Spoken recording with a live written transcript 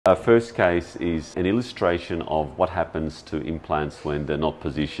Our first case is an illustration of what happens to implants when they're not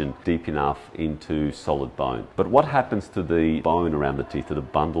positioned deep enough into solid bone. But what happens to the bone around the teeth, to the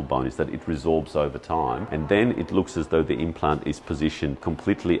bundle bone, is that it resorbs over time, and then it looks as though the implant is positioned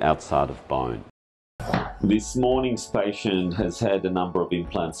completely outside of bone. This morning's patient has had a number of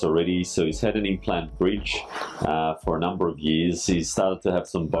implants already, so he's had an implant bridge for a number of years. He's started to have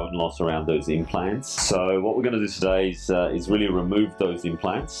some bone loss around those implants. So what we're going to do today is really remove those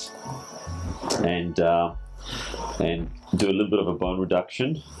implants and do a little bit of a bone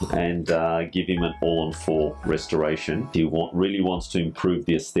reduction and give him an all-on-4 restoration. He really wants to improve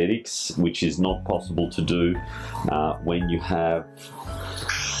the aesthetics, which is not possible to do when you have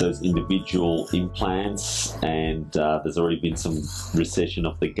those individual implants and there's already been some recession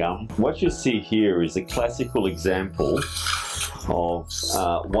of the gum. What you see here is a classical example of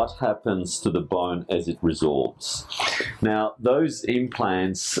what happens to the bone as it resorbs. Now, those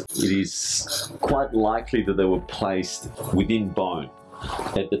implants, it is quite likely that they were placed within bone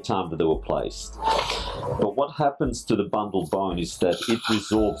at the time that they were placed. But what happens to the bundle bone is that it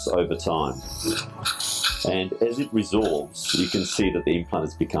resorbs over time. And as it resorbs, you can see that the implant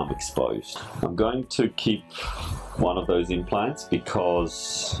has become exposed. I'm going to keep one of those implants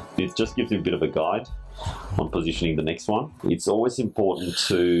because it just gives me a bit of a guide on positioning the next one. It's always important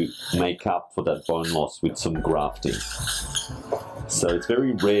to make up for that bone loss with some grafting. So it's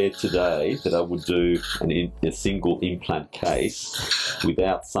very rare today that I would do a single implant case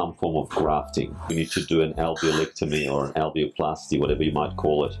without some form of grafting. We need to do an alveolectomy or an alveoplasty, whatever you might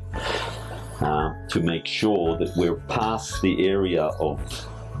call it, to make sure that we're past the area of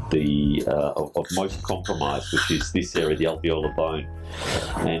most compromise, which is this area, the alveolar bone,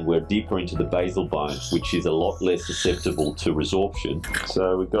 and we're deeper into the basal bone, which is a lot less susceptible to resorption.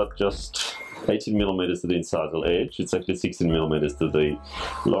 So we've got just 18 millimeters to the incisal edge. It's actually 16 millimeters to the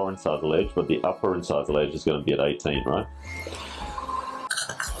lower incisal edge, but the upper incisal edge is going to be at 18, right?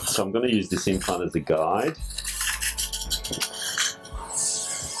 So I'm going to use this implant as a guide.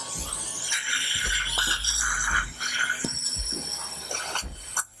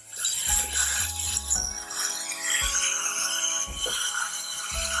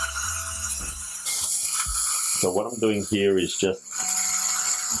 So what I'm doing here is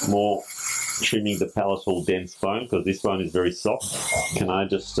just more trimming the palatal dense bone, because this bone is very soft. Can I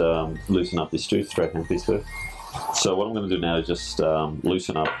just loosen up this tooth, straighten out this tooth? So what I'm going to do now is just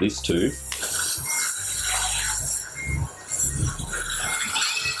loosen up this tooth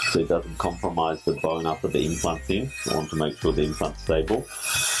so it doesn't compromise the bone after the implant's in. I want to make sure the implant's stable,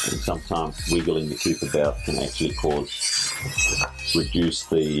 and sometimes wiggling the tooth about can actually reduce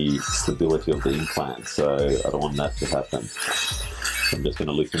the stability of the implant, so I don't want that to happen. So I'm just going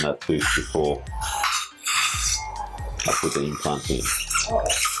to loosen that tooth before I put the implant in.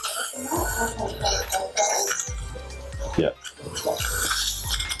 Yeah.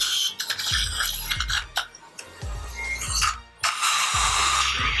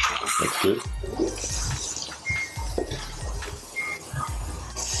 That's good.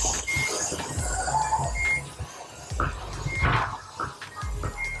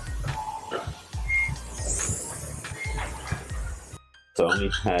 So I only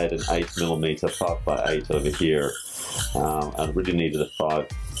had an 8mm 5x8 over here. I really needed a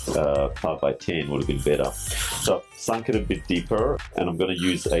 5x10 would have been better. So I've sunk it a bit deeper, and I'm going to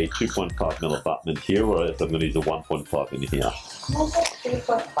use a 2.5mm abutment here, whereas I'm going to use a 1.5 in here. No, that's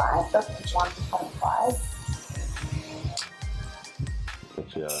 3.5, that's 1.5.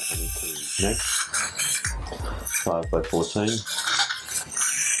 Actually, I need to next 5x14.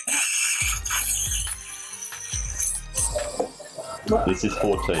 This is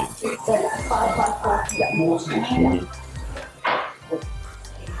 14. 5x14. Yeah, more.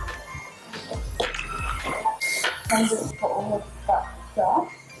 And just put all of that stuff.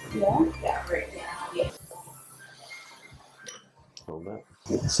 Yeah. Yeah, right now. Yeah. Hold that.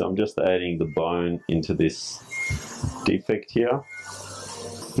 So I'm just adding the bone into this defect here.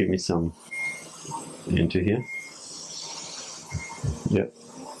 Give me some into here. Yep.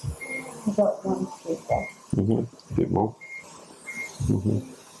 I've got one tooth there. A bit more.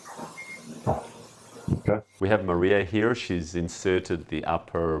 Okay. We have Maria here. She's inserted the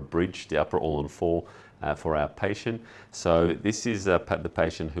upper bridge, the upper all-on-4 for our patient. So this is the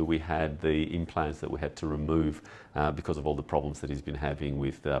patient who we had the implants that we had to remove because of all the problems that he's been having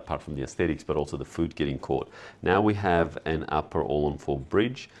with, apart from the aesthetics, but also the food getting caught. Now we have an upper all-on-4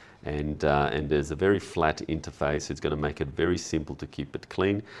 bridge, and there's a very flat interface. It's going to make it very simple to keep it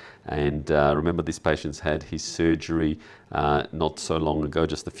clean. And remember, this patient's had his surgery not so long ago,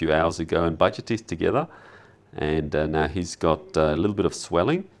 just a few hours ago, and bite your teeth together. And now he's got a little bit of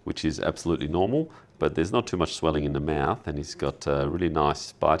swelling, which is absolutely normal, but there's not too much swelling in the mouth, and he's got a really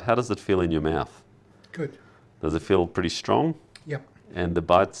nice bite. How does it feel in your mouth? Good. Does it feel pretty strong? Yep. And the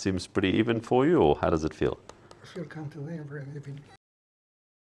bite seems pretty even for you, or how does it feel? I feel comfortable and very even.